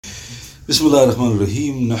Bismillah ar-Rahman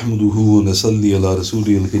ar-Rahim. Nahmaduhu wa nasalli ala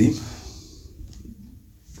Rasulihi al-Kareem.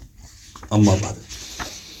 Amma ba'd.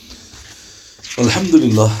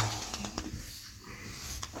 Alhamdulillah.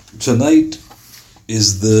 Tonight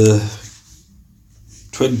is the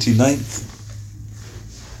 29th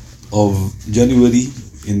of January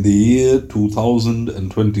in the year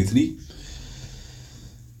 2023.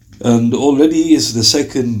 And already is the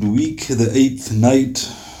second week, the 8th night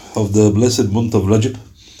of the blessed month of Rajab.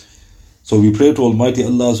 So we pray to Almighty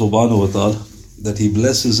Allah subhanahu wa ta'ala that He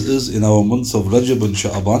blesses us in our months of Rajab and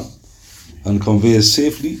Sha'aban and conveys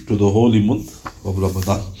safely to the holy month of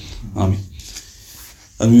Ramadan. Ameen.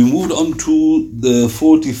 And we moved on to the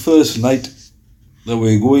 41st night that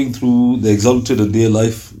we're going through the exalted and dear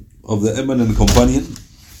life of the eminent companion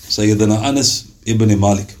Sayyidina Anas ibn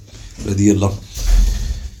Maalik radiyallahu.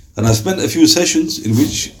 And I spent a few sessions in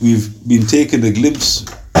which we've been taken a glimpse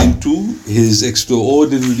into his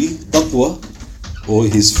extraordinary taqwa, or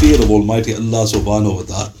his fear of Almighty Allah subhanahu wa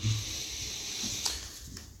ta'ala.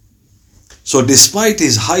 So despite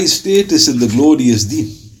his high status in the glorious deen,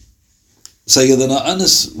 Sayyidina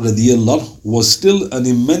Anas radiyallahu was still an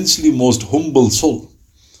immensely most humble soul,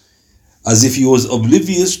 as if he was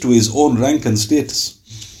oblivious to his own rank and status.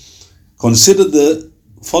 Consider the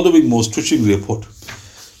following most touching report.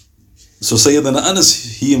 So Sayyidina Anas,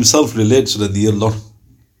 he himself relates radiyallahu,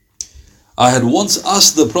 I had once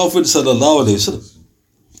asked the Prophet sallallahu alaihi wasallam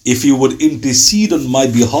if he would intercede on my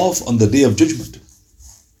behalf on the day of judgment.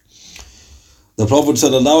 The Prophet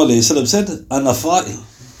sallallahu alaihi wasallam said, Ana fa'il,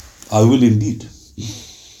 I will indeed.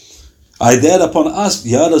 I thereupon asked,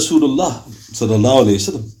 Ya Rasulallah sallallahu alaihi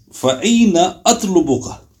wasallam, fa'ina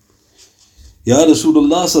atlubuka. Ya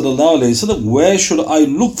Rasulullah sallallahu alaihi wasallam, where should I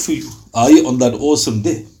look for you? On that awesome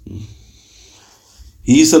day?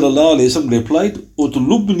 He sallallahu alayhi wa sallam replied,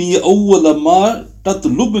 Utlubni awwala ma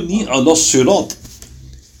tatlubni ala sirat.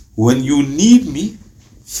 When you need me,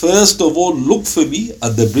 first of all look for me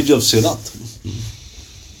at the bridge of Sirat.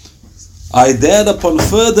 I thereupon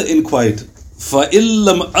further inquired,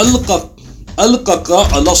 فَإِلَّمْ أَلْقَكَ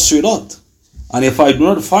عَلَى الصِّرَاطِ. And if I do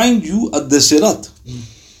not find you at the Sirat,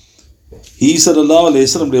 he sallallahu alayhi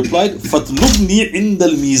wa sallam replied, فَاطْلُبْنِي عِنْدَ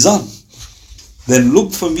الْمِيزَانِ. Then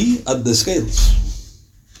look for me at the scales.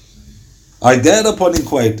 I thereupon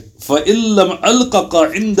inquired, فَإِلَّمْ أَلْقَكَ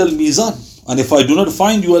عِنْدَ الْمِيزَانِ. And if I do not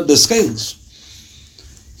find you at the scales,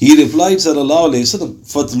 he replied sallallahu alayhi wa sallam,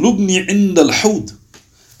 فَاطْلُبْنِي عِنْدَ الْحَوْضِ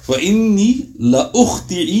فَإِنِّي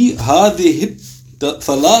لَأُخْتِعِي هَذِهِ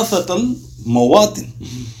ثَلَاثَةَ الْمَوَاطِنِ.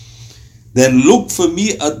 Then look for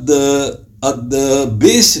me at the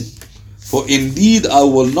basin, for indeed I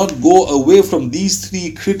will not go away from these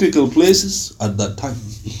three critical places at that time.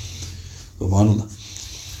 Subhanallah.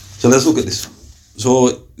 So let's look at this. So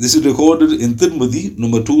this is recorded in Tirmidhi,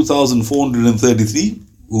 number 2433,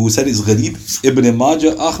 who said it's Gharib. Ibn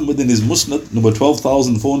Majah, Ahmad in his Musnad, number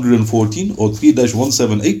 12414 or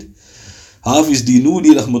 3-178. Hafiz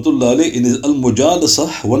Dinuri rahmatullah alayh in his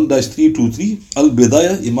Al-Mujalasah 1-323.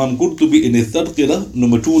 Al-Bidayah, Imam Qurtubi in his Tadqirah,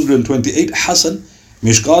 number 228. Hasan,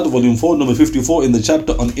 Mishkat, volume 4, number 54, in the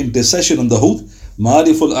chapter on intercession on the Hawd.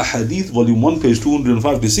 Ma'arif al-Ahadith, volume 1, page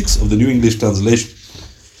 256 of the New English Translation.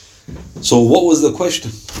 So what was the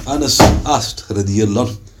question? Anas asked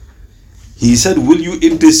radiyallahu. He said, will you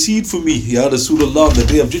intercede for me, Ya Rasulullah, on the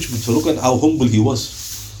day of judgment? So look at how humble he was.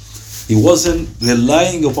 He wasn't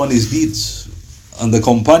relying upon his deeds. And the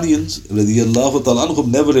companions radiyallahu ta'ala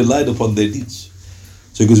anhum never relied upon their deeds.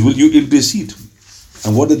 So he goes, will you intercede?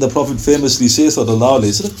 And what did the Prophet famously say sallallahu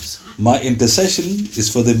alayhi wa sallam? My intercession is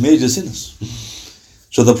for the major sinners.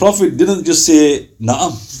 So the Prophet didn't just say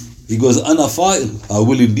na'am. He goes, Ana fa'il, I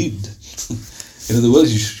will indeed. In other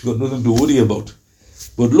words, you've got nothing to worry about.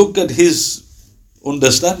 But look at his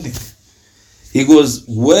understanding. He goes,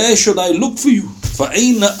 where should I look for you?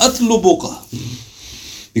 فَأَيْنَ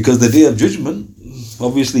أَطْلُبُكَ. Because the day of judgment,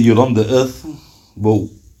 obviously you're on the earth, but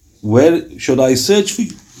where should I search for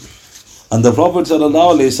you? And the Prophet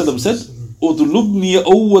ﷺ said, أُطْلُبْنِي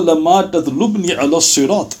أَوَّلَ مَا تَطْلُبْنِي عَلَى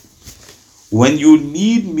الصِّرَاطِ. When you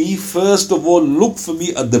need me, first of all look for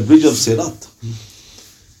me at the bridge of Sirat.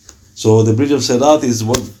 So the bridge of Sirat is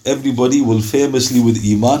what everybody will famously with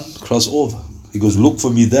Iman cross over. He goes, look for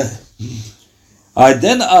me there. I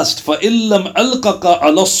then asked, فَإِلَّمْ أَلْقَكَ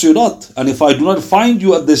عَلَى الصِّرَاطِ. And if I do not find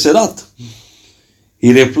you at the Sirat,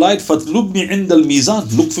 he replied, فَاطْلُبْنِي عِنْدَ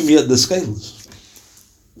الْمِيزَانِ. Look for me at the scales.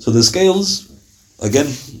 So the scales,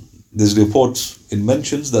 again, there's reports, it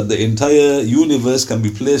mentions that the entire universe can be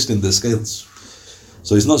placed in the scales.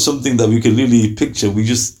 So it's not something that we can really picture. We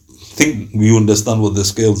just think we understand what the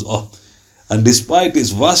scales are. And despite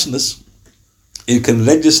its vastness, It can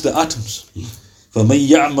register atoms. فَمَنْ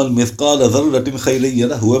يَعْمَلْ مِثْقَالَ ذَرَّةٍ خَيْرًا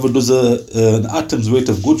يَرَهُ. Whoever does an atom's weight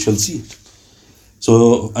of good shall see it.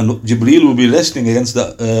 So, and Jibreel will be resting against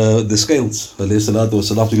the scales.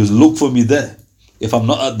 He goes, look for me there if I'm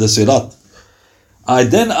not at the Sirat. I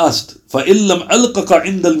then asked, فَإِلَّمْ أَلْقَكَ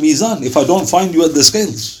عِنْدَ الْمِيزَانِ. If I don't find you at the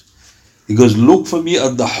scales. He goes, look for me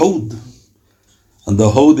at the Hawd. And the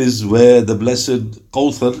Hawd is where the blessed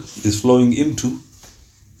Kawthar is flowing into.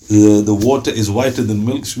 The water is whiter than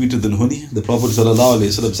milk, sweeter than honey. The Prophet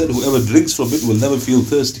ﷺ said, whoever drinks from it will never feel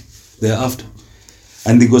thirsty thereafter.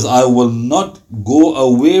 And he goes, I will not go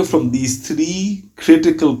away from these three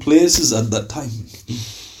critical places at that time.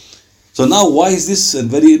 So now why is this a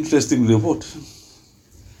very interesting report?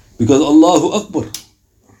 Because Allahu Akbar,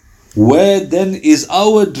 where then is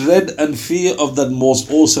our dread and fear of that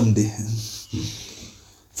most awesome day?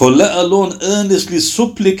 For let alone earnestly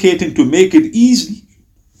supplicating to make it easy,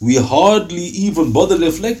 we hardly even bother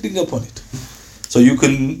reflecting upon it. So you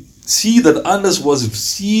can see that Anas was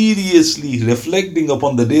seriously reflecting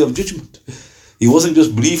upon the day of judgment. He wasn't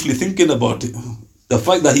just briefly thinking about it. The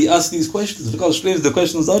fact that he asked these questions, look how strange the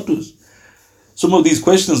questions are to us. Some of these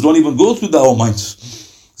questions don't even go through our minds.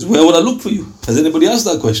 So where would I look for you? Has anybody asked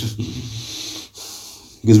that question?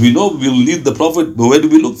 Because we know we'll need the Prophet, but where do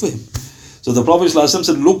we look for him? So the Prophet ﷺ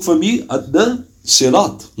said, look for me at the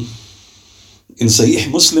Sirat. In Sahih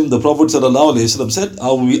Muslim, the Prophet ﷺ said, I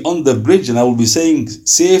will be on the bridge and I will be saying,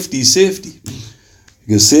 safety, safety.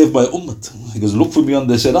 He goes, saved by Ummah. He goes, look for me on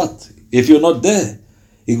the Sirat. If you're not there,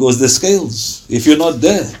 he goes, the scales. If you're not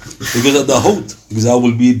there, he goes, at the Hawd. Because I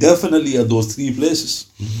will be definitely at those three places.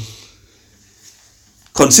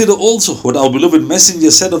 Consider also what our beloved Messenger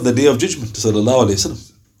said of the Day of Judgment.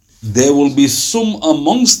 There will be some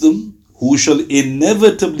amongst them who shall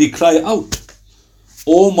inevitably cry out,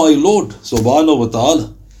 O my Lord, subhanahu wa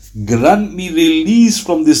ta'ala, grant me release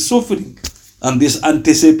from this suffering and this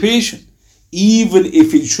anticipation, even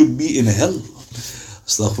if it should be in hell.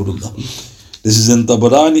 Astaghfirullah. This is in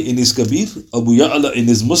Tabarani in his Kabir, Abu Ya'la in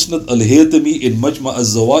his Musnad, Al-Haytami in Majma'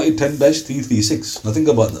 al-Zawaid 10-336. Now think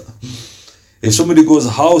about that. If somebody goes,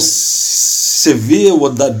 how severe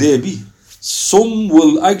would that day be? Some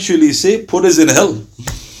will actually say, put us in hell.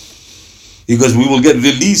 Because we will get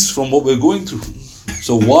released from what we're going through.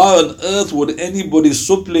 So why on earth would anybody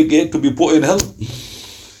supplicate to be put in hell?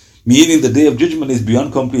 Meaning the Day of Judgment is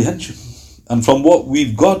beyond comprehension. And from what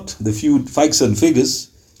we've got, the few facts and figures,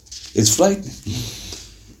 it's frightening.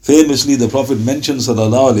 Famously, the Prophet mentions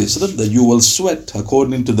that you will sweat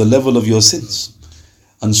according to the level of your sins.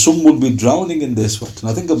 And some will be drowning in their sweat.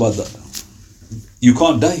 Now think about that. You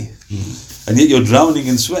can't die. And yet you're drowning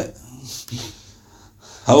in sweat.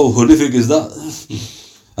 How horrific is that?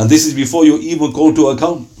 And this is before you're even called to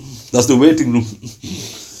account. That's the waiting room.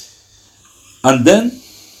 And then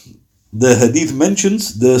the hadith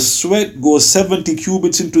mentions the sweat goes 70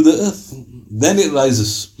 cubits into the earth. Then it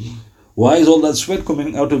rises. Why is all that sweat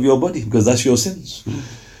coming out of your body? Because that's your sins.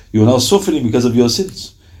 You're now suffering because of your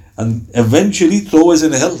sins. And eventually throw us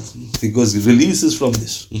in hell. Because it releases from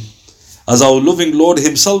this. As our loving Lord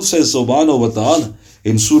himself says, subhanahu wa ta'ala,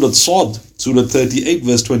 in Surah Sad, Surah 38,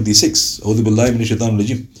 verse 26. A'udhu billahi minash shaitanir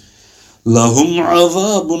rajim. Lahum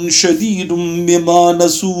adhabun shadidun bima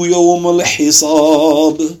nasu yawm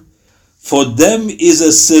al-hisab. For them is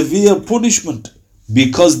a severe punishment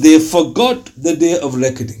because they forgot the day of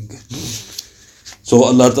reckoning. So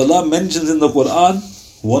Allah Ta'ala mentions in the Quran,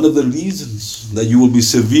 one of the reasons that you will be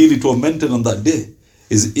severely tormented on that day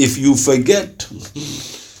is if you forget.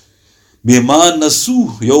 Bima nasu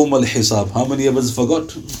yawm al-hisab. How many of us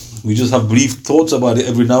forgot? We just have brief thoughts about it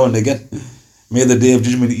every now and again. May the Day of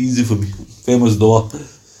Judgment easy for me. Famous dua.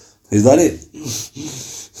 Is that it?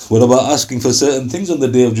 What about asking for certain things on the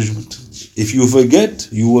Day of Judgment? If you forget,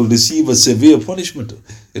 you will receive a severe punishment.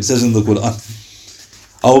 It says in the Quran.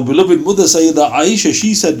 Our beloved mother Sayyidah Aisha,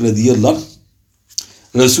 she said, radiyallahu,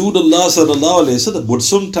 Rasulallah sallallahu alayhi wa sallam would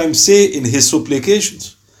sometimes say in his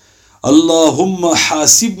supplications, Allahumma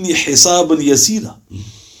hasibni hisaban yasira.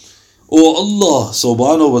 O Allah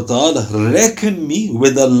subhanahu wa ta'ala, reckon me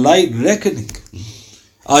with a light reckoning.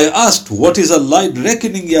 I asked, what is a light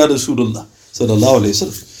reckoning, Ya Rasulullah sallallahu alayhi wa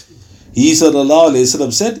sallam? He sallallahu alayhi wa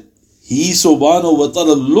sallam said, he subhanahu wa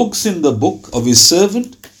ta'ala looks in the book of his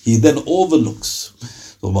servant, he then overlooks.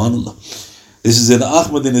 Subhanallah. This is in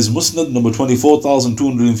Ahmad in his Musnad, number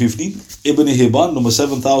 24,215, Ibn Hibban, number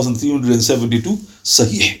 7,372,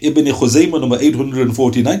 Sahih Ibn Khuzaymah, number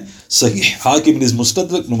 849, Sahih Hakim in his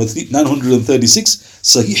Mustadrak, number 936,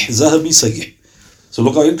 Sahih Zahabi, Sahih. So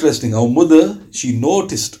look how interesting. Our mother, she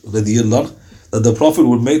noticed, radiyallahu, that the Prophet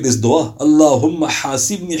would make this dua, Allahumma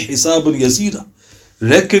hasibni hisaban yasira.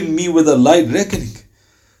 Reckon me with a light reckoning.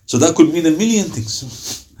 So that could mean a million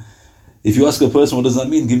things. If you ask a person, what does that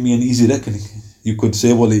mean? Give me an easy reckoning. You could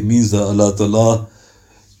say, well, it means that Allah Ta'ala,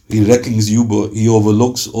 He reckons you, but He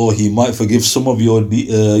overlooks, or He might forgive some of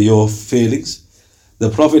your failings. The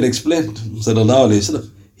Prophet explained, sallallahu alayhi wasallam,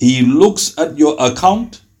 He looks at your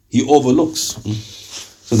account, He overlooks.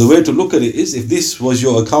 So the way to look at it is, if this was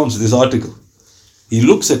your account, this article, He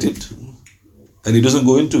looks at it and He doesn't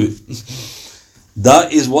go into it.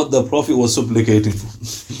 That is what the Prophet was supplicating for.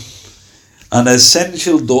 An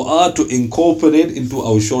essential dua to incorporate into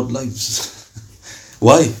our short lives.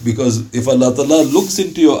 Why? Because if Allah Ta'ala looks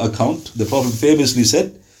into your account, the Prophet famously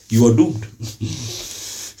said, you are doomed.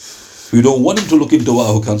 We don't want Him to look into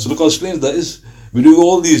our accounts. Look how strange that is. We do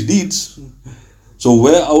all these deeds. So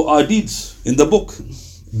where are our deeds? In the book.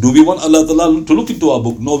 Do we want Allah Ta'ala to look into our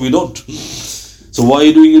book? No, we don't. So why are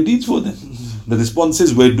you doing your deeds for them? The response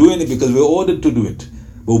is, we're doing it because we're ordered to do it.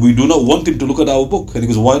 But we do not want Him to look at our book. And he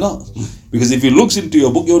goes, why not? Because if He looks into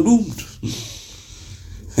your book, you're doomed.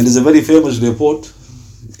 And there's a very famous report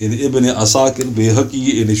in Ibn Asakir,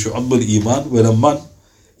 Bayhaqi, in Shu'ab al-Iman, where a man,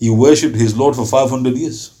 he worshipped his Lord for 500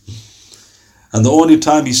 years. And the only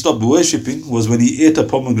time he stopped worshipping was when he ate a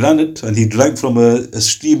pomegranate and he drank from a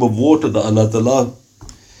stream of water that Allah Ta'ala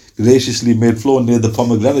graciously made flow near the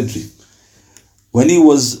pomegranate tree. When he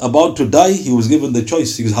was about to die, he was given the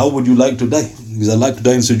choice. He goes, how would you like to die? He goes, I'd like to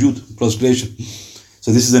die in sujood, prostration.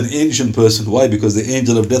 So this is an ancient person. Why? Because the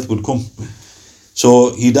angel of death would come.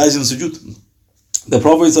 So he dies in sujood. The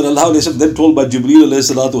Prophet ﷺ then told by Jibreel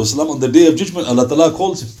ﷺ, on the day of judgment, Allah Ta'ala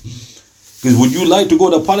calls him. Because would you like to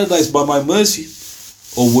go to paradise by my mercy?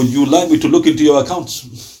 Or would you like me to look into your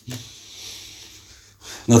accounts?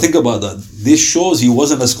 Now think about that. This shows he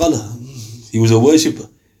wasn't a scholar. He was a worshipper.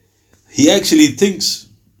 He actually thinks,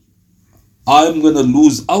 I'm going to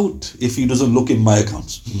lose out if he doesn't look in my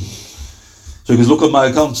accounts. So he goes, look at my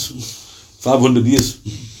accounts. 500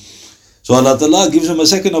 years. So Allah Ta'ala gives him a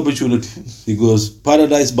second opportunity. He goes,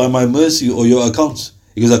 paradise by my mercy or your accounts?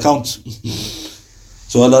 He goes, accounts.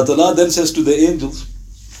 So Allah Ta'ala then says to the angels,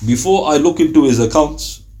 before I look into his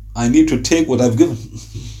accounts, I need to take what I've given.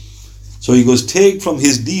 So he goes, take from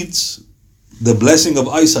his deeds the blessing of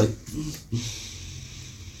eyesight.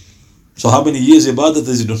 So how many years ibadat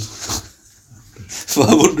has he done?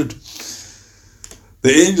 500.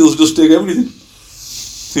 The angels just take everything.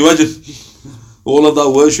 Imagine all of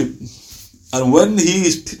that worship. And when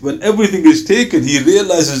everything is taken, he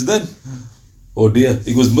realizes then, oh dear,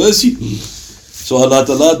 he goes, mercy. So Allah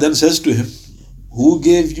Ta'ala then says to him, who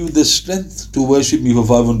gave you the strength to worship me for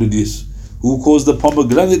 500 years? Who caused the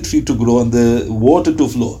pomegranate tree to grow and the water to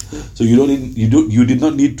flow? So you did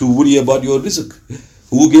not need to worry about your rizq.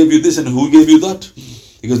 Who gave you this and who gave you that?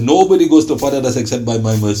 Because nobody goes to paradise except by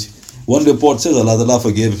my mercy. One report says Allah Ta'ala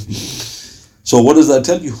forgave him. So what does that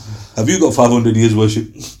tell you? Have you got 500 years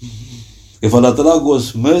worship? If Allah Ta'ala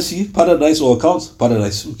goes, mercy, paradise, or accounts,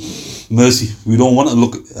 paradise. Mercy. We don't want to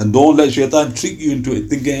look, and don't let shaitan trick you into it,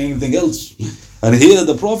 thinking anything else. And here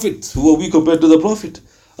the Prophet, who are we compared to the Prophet?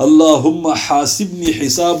 Allahumma hasibni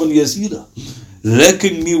hisaban yasira.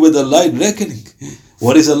 Reckon me with a light reckoning.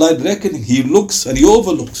 What is a light reckoning? He looks and he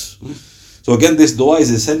overlooks. So again, this dua is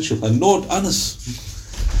essential. And note Anas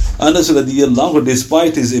radiyallahu anhu,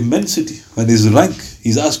 despite his immensity and his rank,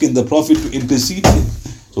 he's asking the Prophet to intercede for him.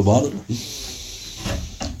 SubhanAllah.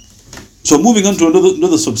 So moving on to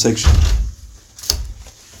another subsection.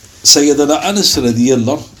 Sayyidina Anas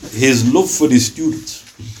radiyallahu anhu, his love for his students.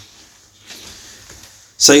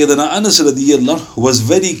 Sayyidina Anas radiyallahu anhu was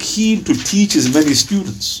very keen to teach his many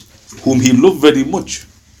students, whom he loved very much,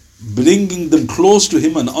 bringing them close to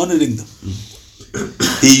him and honoring them.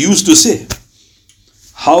 He used to say,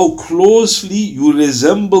 how closely you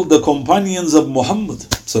resemble the companions of Muhammad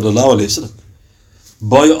sallallahu alayhi wa sallam.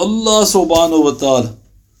 By Allah subhanahu wa ta'ala,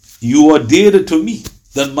 you are dearer to me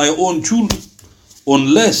than my own children,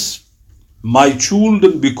 unless my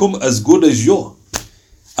children become as good as yours,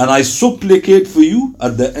 and I supplicate for you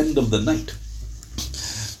at the end of the night.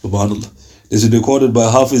 Subhanallah. This is recorded by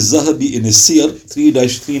Hafiz Zahabi in his Siyar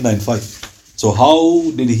 3-395. So how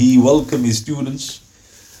did he welcome his students?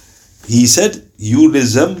 He said, you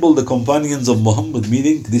resemble the companions of Muhammad,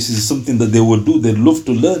 meaning this is something that they would do. They love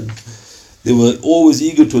to learn. They were always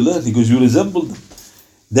eager to learn because you resemble them.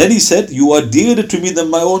 Then he said, you are dearer to me than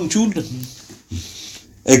my own children,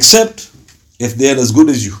 except if they are as good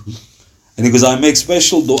as you. And he goes, I make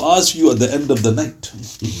special du'as for you at the end of the night.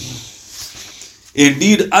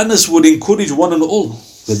 Indeed, Anas would encourage one and all,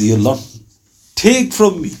 take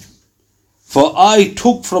from me, for I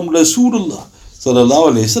took from Rasulullah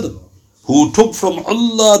sallallahu alayhi wasallam, who took from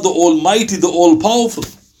Allah the Almighty, the All-Powerful.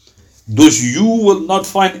 Thus you will not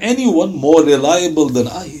find anyone more reliable than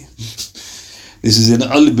I. This is in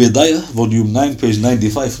Al-Bidayah, volume 9, page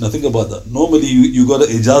 95. Now think about that. Normally you got an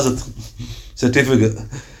ijazat certificate.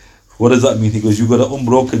 What does that mean? He goes, you got an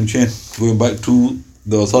unbroken chain going back to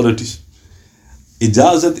the authorities.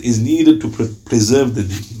 Ijazat is needed to preserve the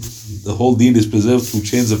deen. The whole deen is preserved through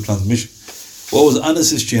chains of transmission. What was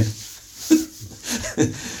Anas's chain?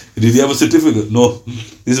 Did he have a certificate? No.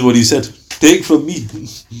 This is what he said. Take from me.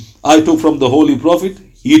 I took from the Holy Prophet.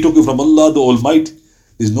 He took it from Allah the Almighty.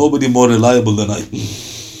 There's nobody more reliable than I.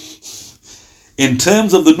 In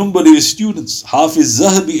terms of the number of his students, Hafiz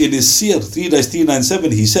Zahabi in his Siyar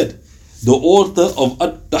 3-397, he said, the author of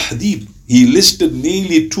At-Tahdib, he listed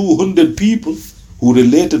nearly 200 people who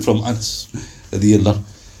related from Anas.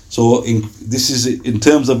 So this is in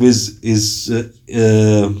terms of his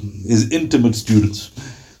intimate students.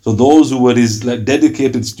 So those who were his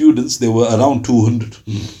dedicated students, they were around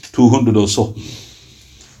 200 or so.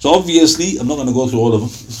 So obviously, I'm not going to go through all of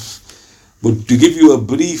them, but to give you a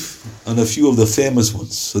brief on a few of the famous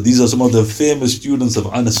ones. So these are some of the famous students of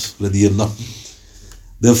Anas radiyallahu.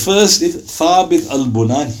 The first is Thabit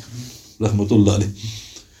al-bunani rahmatullah alayh.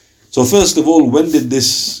 So first of all, when did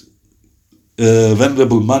this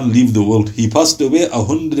venerable man leave the world? He passed away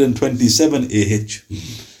 127 AH.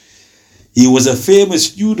 He was a famous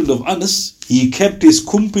student of Anas. He kept his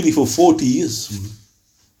company for 40 years.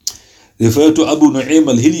 Refer to Abu Nu'aym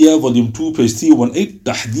al-Hilya, volume 2, page 318,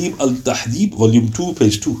 Tahdib al-Tahdib, volume 2,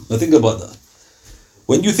 page 2. Now think about that.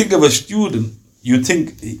 When you think of a student, you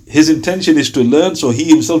think his intention is to learn, so he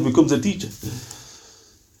himself becomes a teacher.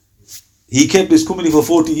 He kept his company for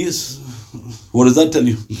 40 years. What does that tell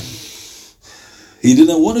you? He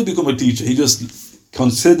didn't want to become a teacher. He just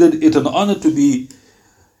considered it an honor to be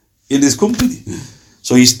in his company.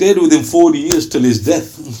 So he stayed with him 40 years till his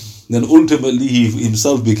death. Then ultimately he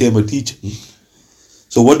himself became a teacher.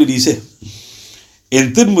 So what did he say?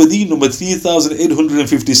 In Tirmidhi, number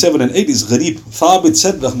 3857 and 8 is Gharib. Thabit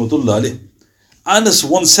said, rahmatullah alayh, Anas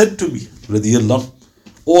once said to me, radiyallahu,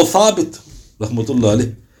 O Thabit, rahmatullah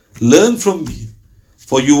alayh, learn from me,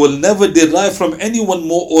 for you will never derive from anyone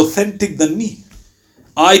more authentic than me.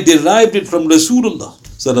 I derived it from Rasulallah,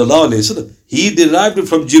 sallallahu alayhi wasallam. He derived it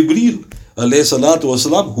from Jibreel, alayhi salatu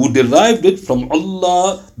wasalam, who derived it from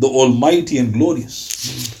Allah, the Almighty and Glorious.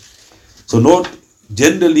 So note,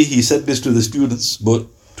 generally he said this to the students, but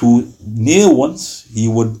to near ones, he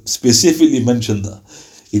would specifically mention that.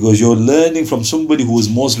 He goes, you're learning from somebody who is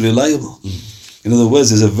most reliable. In other words,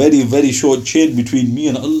 there's a very, very short chain between me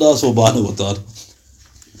and Allah subhanahu wa ta'ala.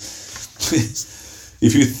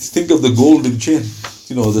 If you think of the golden chain,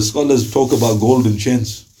 the scholars talk about golden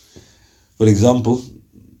chains. For example,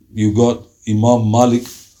 you got Imam Maalik,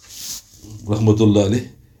 rahmatullah alayh,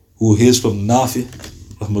 who hears from Nafi,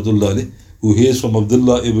 rahmatullah alayh, who hears from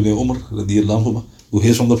Abdullah ibn Umar, radiyallahu anhu, who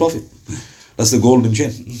hears from the Prophet. That's the golden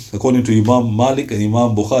chain, according to Imam Maalik and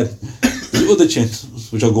Imam Bukhari. The other chains,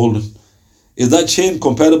 which are golden. Is that chain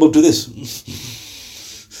comparable to this?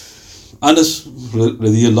 Anas,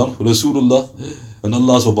 radiyallahu anhu, Rasulullah, and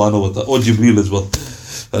Allah subhanahu wa ta'ala, or Jibreel as well,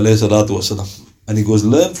 alayhi salatu wasalam. And he goes,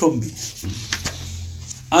 learn from me.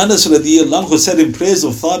 Anas radiyallahu anhu said in praise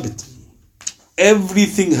of Thabit,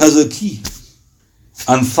 everything has a key,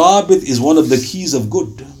 and Thabit is one of the keys of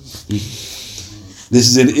good. This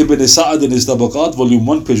is in Ibn Sa'ad in his Tabaqat, volume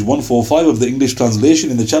 1, page 145 of the English translation,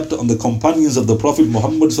 in the chapter on the companions of the Prophet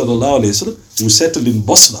Muhammad sallallahu alayhi wasallam who settled in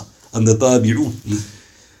Basra and the tabieen.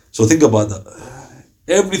 So think about that.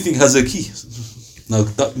 Everything has a key. Now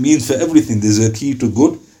that means for everything, there's a key to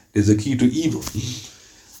good, there's a key to evil.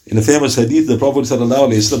 In a famous hadith, the Prophet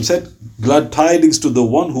ﷺ said, glad tidings to the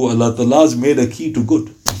one who Allah Ta'ala has made a key to good.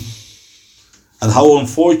 And how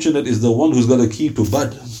unfortunate is the one who's got a key to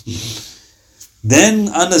bad. Then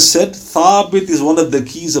Anas said, Thabit is one of the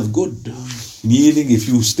keys of good. Meaning if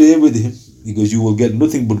you stay with him, because you will get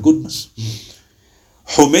nothing but goodness.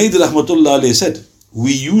 Humayd rahmatullah alayhi said,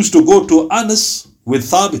 we used to go to Anas with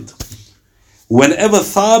Thabit. Whenever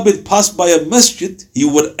Thabit passed by a masjid, he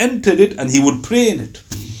would enter it and he would pray in it.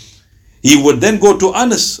 He would then go to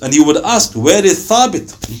Anas and he would ask, where is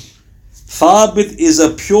Thabit? Thabit is a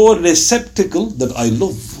pure receptacle that I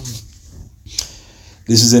love.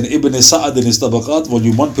 This is in Ibn Sa'ad in his Tabaqat,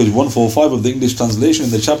 volume 1, page 145 of the English translation,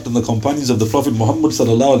 in the chapter on the companions of the Prophet Muhammad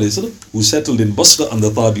sallallahu alayhi wasallam who settled in Basra and the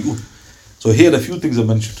Tabi'un. So here a few things are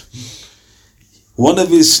mentioned. One of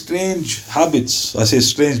his strange habits, I say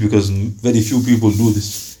strange because very few people do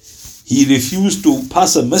this, he refused to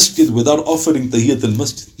pass a masjid without offering tahiyyat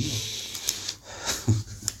al-masjid.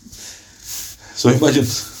 So imagine,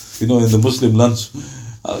 in the Muslim lands,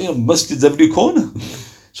 masjids every corner.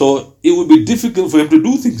 So it would be difficult for him to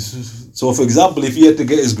do things. So for example, if he had to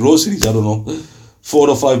get his groceries, 4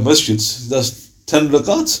 or 5 masjids, that's 10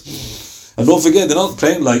 rakats. And don't forget, they're not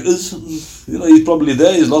praying like this. He's probably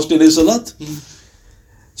there, he's lost in his salat.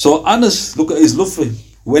 So Anas, look at his love for him.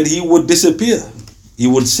 When he would disappear, he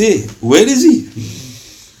would say, where is he?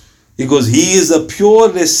 He goes, he is a pure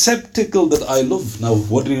receptacle that I love. Now,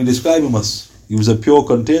 what did he describe him as? He was a pure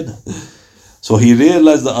container. So he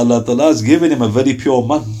realized that Allah Ta'ala has given him a very pure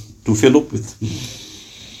man to fill up with.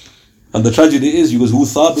 And the tragedy is, he goes,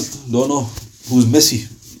 who's Thabit? Don't know. Who's Messi?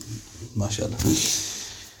 MashaAllah.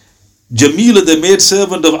 Jamila, the maid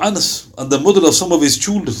servant of Anas and the mother of some of his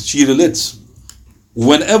children, she relates,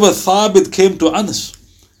 whenever Thabit came to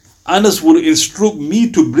Anas would instruct me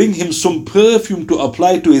to bring him some perfume to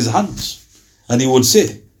apply to his hands. And he would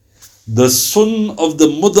say, the son of the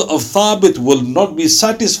mother of Thabit will not be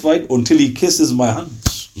satisfied until he kisses my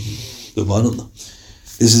hands. Subhanallah.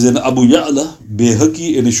 This is in Abu Ya'la,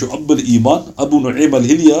 Bayhaqi in Shu'ab al-Iman, Abu Nu'aym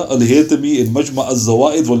al-Hilya, al-Haytami in Majma'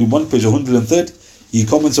 al-Zawaid, volume 1, page 130. He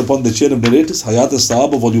comments upon the chain of narrators, Hayat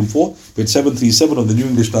al-Sahaba, volume 4, page 737 of the New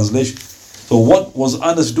English Translation. So what was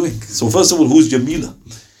Anas doing? So first of all, who's Jamila?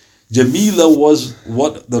 Jamila was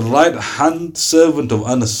what the right hand servant of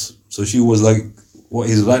Anas. So she was like what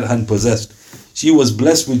his right hand possessed. She was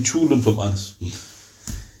blessed with children from Anas.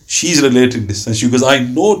 She's relating this. And she goes, I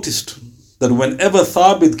noticed that whenever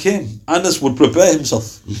Thabit came, Anas would prepare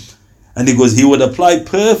himself. And he goes, he would apply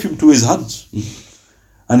perfume to his hands.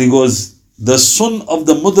 And he goes, the son of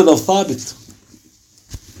the mother of Thabit.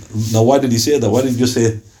 Now why did he say that? Why didn't he just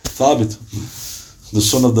say Thabit? The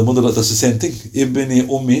son of the mother, that's the same thing. Ibn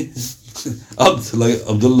Ummi Abd, like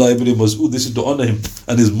Abdullah ibn Mas'ud, this is to honor him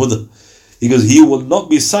and his mother. He goes, he will not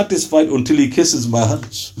be satisfied until he kisses my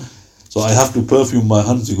hands. So I have to perfume my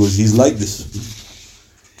hands. He goes, he's like this.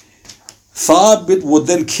 Thabit would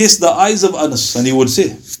then kiss the eyes of Anas and he would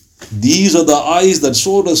say, these are the eyes that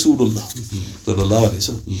saw Rasulullah.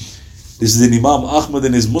 This is in Imam Ahmad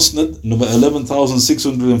in his Musnad, number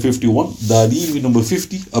 11,651, Darimi number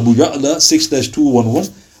 50, Abu Ya'la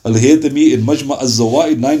 6-211, Al-Haytami in Majma'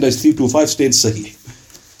 al-Zawaid 9-325 states Sahih.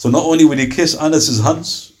 So not only would he kiss Anas's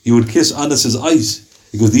hands, he would kiss Anas's eyes.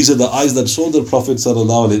 Because these are the eyes that saw the Prophet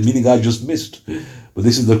sallallahu alaihi wasallam, meaning I just missed. But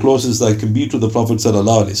this is the closest I can be to the Prophet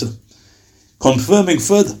sallallahu alaihi wasallam. Confirming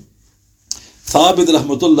further, Thabit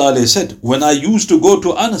rahmatullah alayhi said, when I used to go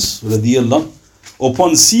to Anas radiyallahu anhu,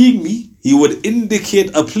 upon seeing me, he would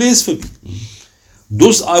indicate a place for me.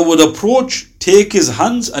 Thus I would approach, take his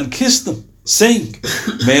hands and kiss them, saying,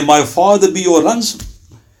 may my father be your ransom.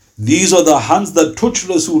 These are the hands that touch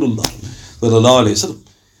Rasulullah.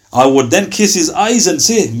 I would then kiss his eyes and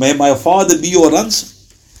say, may my father be your ransom.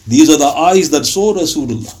 These are the eyes that saw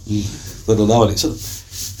Rasulullah.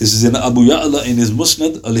 This is in Abu Ya'la in his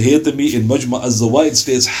Musnad, Al-Haytami in Majma' al-Zawaid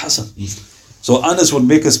states Hasan. So Anas would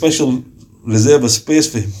make a special reserve a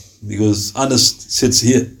space for him because Anas sits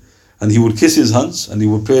here and he would kiss his hands and he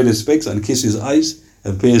would pay respects and kiss his eyes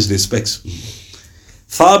and pay his respects.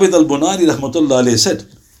 Thabit al-bunani rahmatullah alayhi said,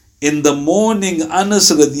 in the morning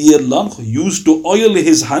Anas radiyallahu anhu used to oil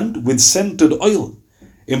his hand with scented oil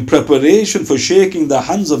in preparation for shaking the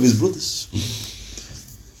hands of his brothers.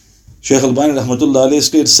 Shaykh al-Bani rahmatullah alayhi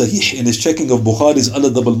states Sahih in his checking of Bukhari's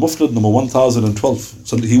Al-Adab al-Mufrad number 1012.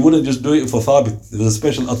 So he wouldn't just do it for Thabit. There was a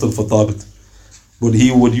special atal for Thabit. But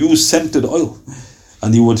he would use scented oil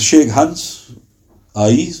and he would shake hands,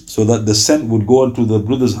 eyes, so that the scent would go onto the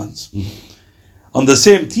brother's hands. On the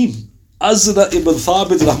same theme, Azra ibn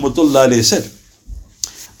Thabit rahmatullah alayhi said,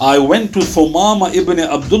 I went to Thumama ibn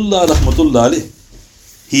Abdullah rahmatullah alayhi.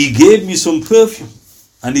 He gave me some perfume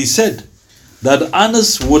and he said that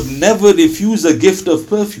Anas would never refuse a gift of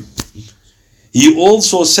perfume. He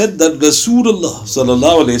also said that Rasulullah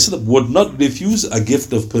sallallahu alayhi wasallam would not refuse a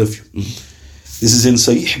gift of perfume. This is in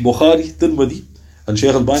Sahih Bukhari, Tirmidhi, and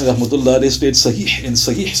Shaykh al-Bani rahmatullah alayhi states Sahih in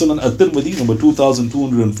Sahih Sunan al-Tirmidhi number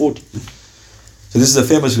 2240. So this is a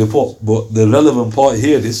famous report, but the relevant part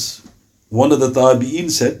here is one of the tabieen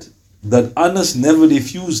said that Anas never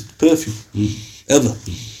refused perfume, ever.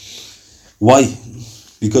 Why?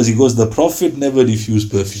 Because he goes, the Prophet never refused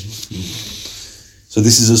perfume. So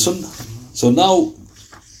this is a sunnah. So now,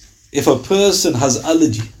 if a person has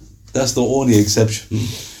allergy, that's the only exception.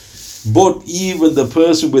 But even the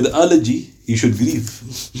person with allergy, he should grieve.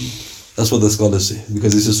 That's what the scholars say,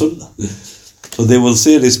 because it's a sunnah. So they will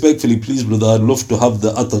say respectfully, please brother, I'd love to have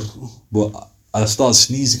the atar, but I start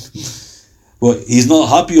sneezing. But he's not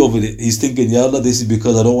happy over it. He's thinking, Ya Allah, this is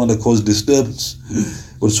because I don't want to cause disturbance.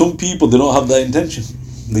 But some people, they don't have that intention.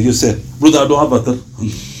 They just say, brother, I don't have butter.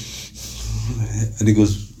 And he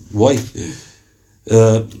goes, why?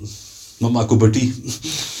 Mama kubati.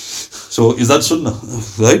 So is that sunnah?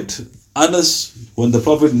 Right? Anas, when the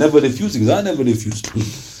Prophet never refused, he goes, I never refused.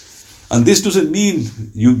 And this doesn't mean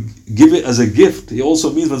you give it as a gift. It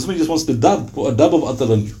also means when somebody just wants to put a dab of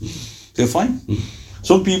atar on you. Say, fine.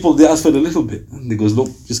 Some people, they ask for a little bit. And they goes, look,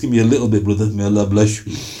 just give me a little bit, brother. May Allah bless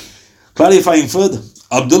you. Clarifying further,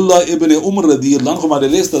 Abdullah ibn Umar radiyallahu anhu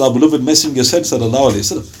relates that our beloved messenger said, sallallahu alayhi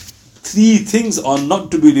wasallam, 3 things are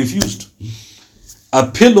not to be refused: a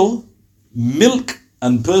pillow, milk,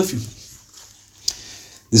 and perfume.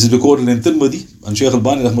 This is recorded in Tirmidhi, and Shaykh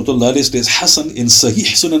al-Bani rahmatullah alayhi states Hasan in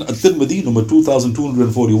Sahih Sunan at-Tirmidhi, number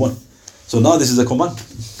 2241. So now this is a command.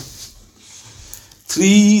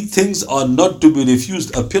 3 things are not to be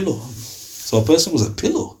refused: a pillow. So a person was a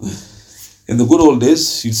pillow. In the good old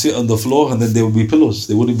days, you'd sit on the floor and then there would be pillows.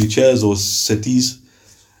 There wouldn't be chairs or settees.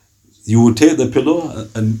 You would take the pillow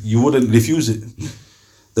and you wouldn't refuse it.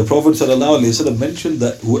 The Prophet ﷺ mentioned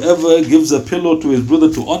that whoever gives a pillow to his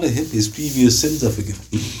brother to honor him, his previous sins are forgiven.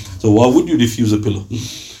 So why would you refuse a pillow?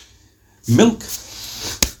 Milk.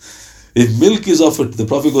 If milk is offered, the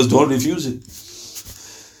Prophet goes, don't refuse it.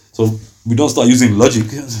 So we don't start using logic.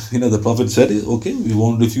 The Prophet said it, okay, we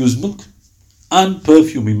won't refuse milk. And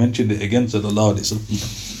perfume, he mentioned it again, sallallahu alayhi wa sallam.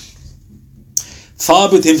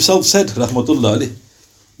 Thabit himself said, rahmatullah alayhi,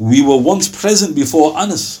 we were once present before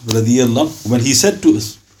Anas, radiyallahu anhu, when he said to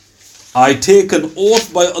us, I take an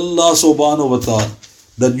oath by Allah subhanahu wa ta'ala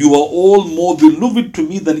that you are all more beloved to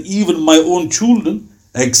me than even my own children,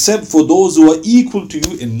 except for those who are equal to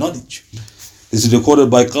you in knowledge. This is recorded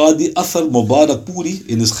by Qadi Athar Mubarak Puri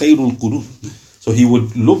in his Khairul Qurun. So he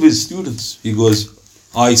would love his students. He goes,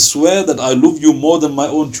 I swear that I love you more than my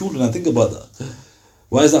own children. I think about that.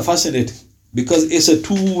 Why is that fascinating? Because it's a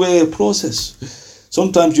two-way process.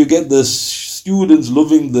 Sometimes you get the students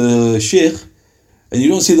loving the sheikh, and you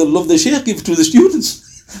don't see the love the sheikh gives to the students.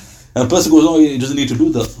 And a person goes, oh, he doesn't need to do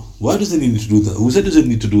that. Why doesn't he need to do that? Who said he doesn't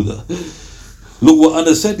need to do that? Look what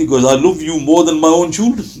Anas said. He goes, I love you more than my own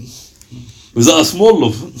children. Was that a small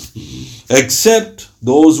love? Except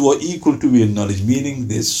those who are equal to you in knowledge. Meaning,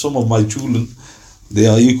 there's some of my children, they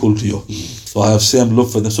are equal to you. So I have same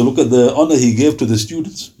love for them. So look at the honor he gave to the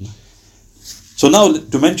students. So now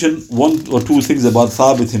to mention 1 or 2 things about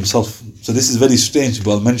Thabit himself. So this is very strange,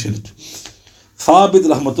 but I'll mention it. Thabit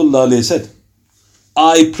rahmatullah alayhi said,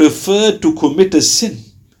 I prefer to commit a sin,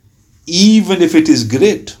 even if it is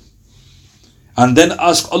great, and then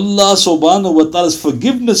ask Allah subhanahu wa ta'ala's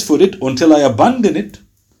forgiveness for it until I abandon it,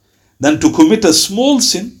 than to commit a small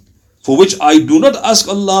sin, for which I do not ask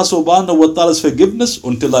Allah subhanahu wa ta'ala's forgiveness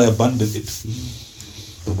until I abandon it.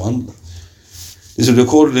 Subhanallah. This is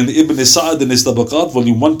recorded in Ibn Sa'ad in his Tabaqat,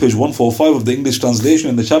 volume 1, page 145 of the English translation,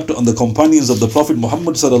 in the chapter on the companions of the Prophet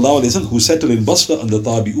Muhammad sallallahu alaihi wasallam who settled in Basra and the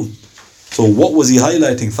tabieen. So what was he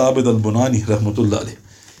highlighting? Thabit al-bunani rahmatullah alayhi.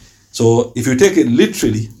 So if you take it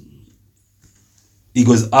literally, he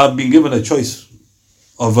goes, I've been given a choice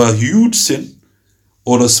of a huge sin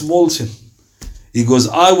or a small sin. He goes,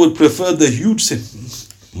 I would prefer the huge sin.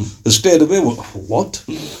 Straight away, what?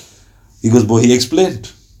 He goes, but he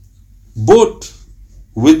explained, but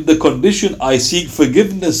with the condition I seek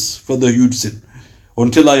forgiveness for the huge sin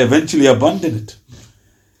until I eventually abandon it,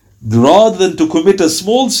 rather than to commit a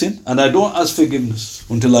small sin and I don't ask forgiveness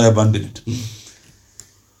until I abandon it.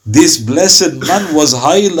 This blessed man was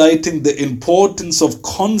highlighting the importance of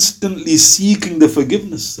constantly seeking the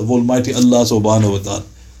forgiveness of Almighty Allah subhanahu wa ta'ala.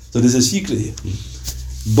 So there's a secret here.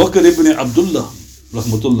 Bakr ibn Abdullah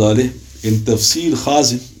rahmatullah alayh, in Tafsir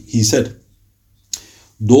Khazin, he said,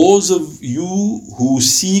 those of you who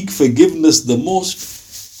seek forgiveness the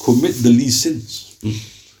most commit the least sins.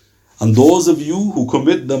 And those of you who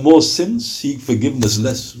commit the most sins seek forgiveness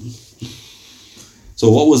less.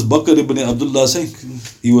 So what was Bakr ibn Abdullah saying?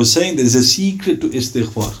 He was saying there is a secret to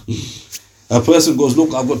Istigfar. A person goes,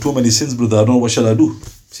 look, I've got too many sins, brother, I don't know, what shall I do?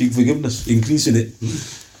 Seek forgiveness, increase in it.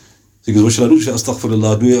 So he goes, what shall I do?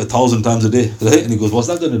 Astaghfirullah, do it 1,000 times a day. Right? And he goes, what's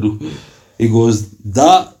that going to do? He goes,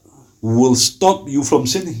 that will stop you from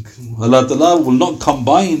sinning. Allah Ta'ala will not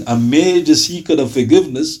combine a major seeker of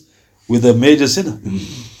forgiveness with a major sinner.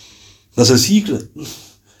 That's a secret.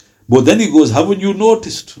 But then he goes, haven't you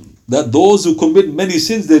noticed that those who commit many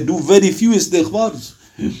sins, they do very few istighfars?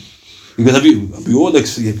 Because have you all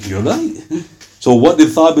experienced? You're right. So what did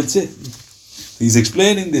Thabit say? He's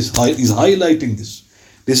explaining this, he's highlighting this.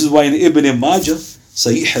 This is why in Ibn Majah,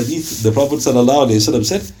 Sahih Hadith, the Prophet ﷺ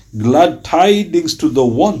said, glad tidings to the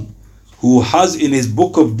one who has in his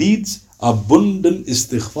book of deeds abundant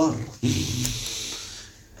istighfar.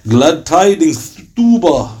 Glad tidings,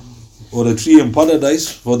 Tooba, or a tree in paradise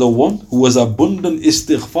for the one who was abundant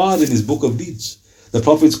Istigfar in his book of deeds. The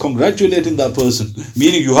Prophet is congratulating that person,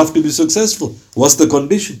 meaning you have to be successful. What's the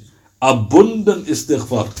condition? Abundant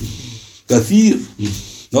Istigfar. Kathir,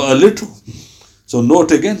 not a little. So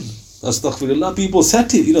note again, Astaghfirullah, people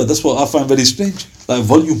set it, that's what I find very strange. Like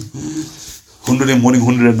volume, 100 in morning,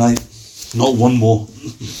 100 at night, not one more.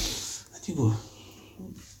 And you go,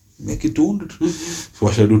 make it 200.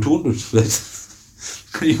 Why should I do 200?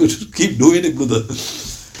 You just keep doing it, brother.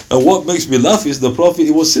 And what makes me laugh is the Prophet,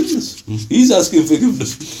 he was sinless. He's asking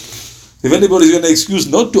forgiveness. If anybody's going to excuse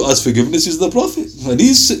not to ask forgiveness, is the Prophet. And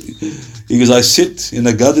he goes, I sit in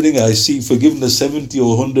a gathering, I seek forgiveness 70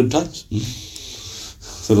 or 100 times.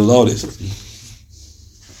 Sallallahu Alaihi Wasallam.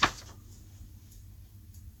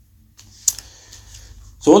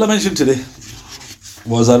 So all I mentioned today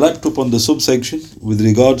was I wrapped up on the subsection with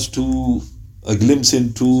regards to a glimpse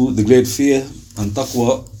into the great fear and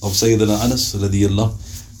taqwa of Sayyidina Anas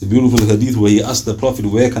radiyallahu, the beautiful hadith where he asked the Prophet,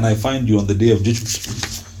 where can I find you on the day of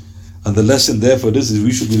judgment? And the lesson there for this is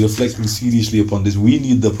we should be reflecting seriously upon this. We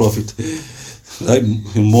need the Prophet, right?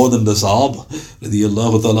 More than the Sahaba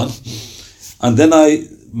radiyallahu ta'ala. And then I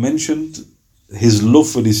mentioned his love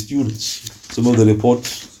for his students. Some of the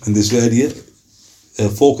reports in this area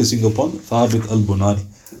focusing upon Thabit al-bunani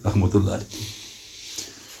rahmatullah.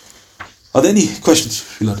 Are there any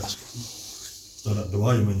questions you'd like to ask? So that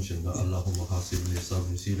dua you mentioned, that Allahumma hasibni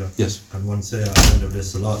hisaban yasira. Yes. Can one say at the end of the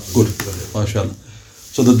salat? Good. MashaAllah.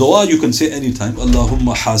 So the dua you can say anytime,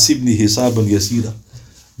 Allahumma hasibni hisaban yasira.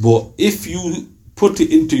 But if you put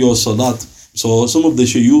it into your salat, so some of the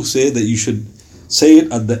shayukh say that you should say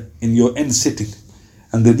it in your end sitting.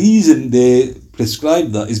 And the reason they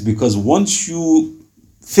prescribe that is because once you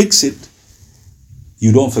fix it,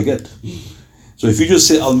 you don't forget. So if you just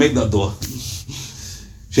say, I'll make that dua,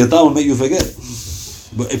 shaitan will make you forget.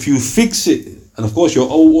 But if you fix it, and of course you're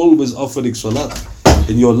always offering salat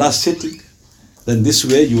in your last sitting, then this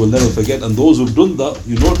way you will never forget. And those who've done that,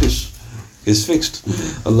 you notice, is fixed.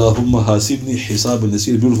 Allahumma hasibni hisaban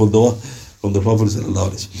yasir. Beautiful dua from the Prophet sallallahu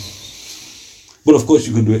alaihi wasallam. But of course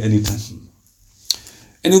you can do it anytime.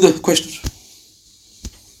 Any other questions?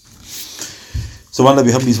 سبحان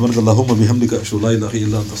بحمده سبحانك اللهم بحمدك أشهد لا إله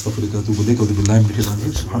إلا أنت أستغفرك وأتوب إليك وأتوب بالله من الشيطان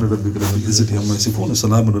الرجيم سبحان ربك رب العزة عما يصفون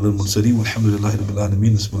وسلام على المرسلين والحمد لله رب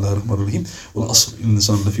العالمين بسم الله الرحمن الرحيم والعصر إن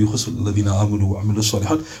الإنسان لفي خسر الذين آمنوا وعملوا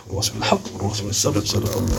الصالحات وواصلوا بالحق وواصلوا بالصبر صدق الله